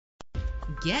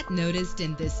Get noticed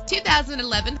in this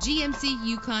 2011 GMC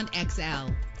Yukon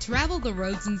XL. Travel the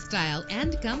roads in style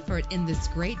and comfort in this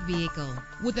great vehicle.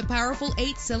 With a powerful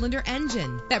 8-cylinder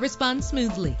engine that responds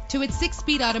smoothly to its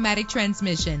 6-speed automatic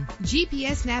transmission.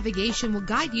 GPS navigation will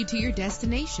guide you to your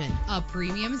destination. A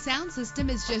premium sound system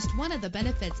is just one of the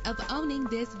benefits of owning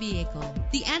this vehicle.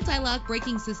 The anti-lock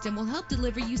braking system will help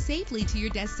deliver you safely to your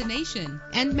destination.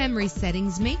 And memory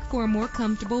settings make for a more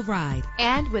comfortable ride.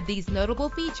 And with these notable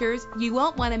features, you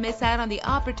won't want to miss out on the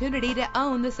opportunity to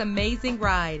own this amazing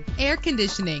ride. Air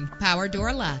conditioning, power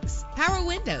door locks, power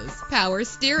windows, power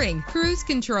steering, cruise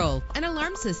control, an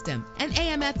alarm system, an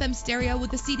AM/FM stereo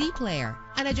with a CD player,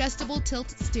 an adjustable tilt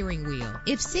steering wheel.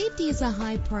 If safety is a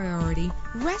high priority,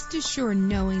 rest assured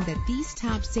knowing that these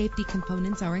top safety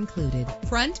components are included.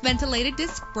 Front ventilated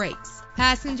disc brakes,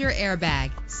 passenger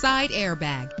airbag, side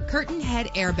airbag, curtain head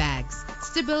airbags,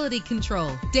 stability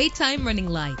control, daytime running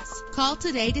lights. Call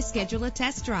today to schedule a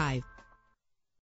test drive.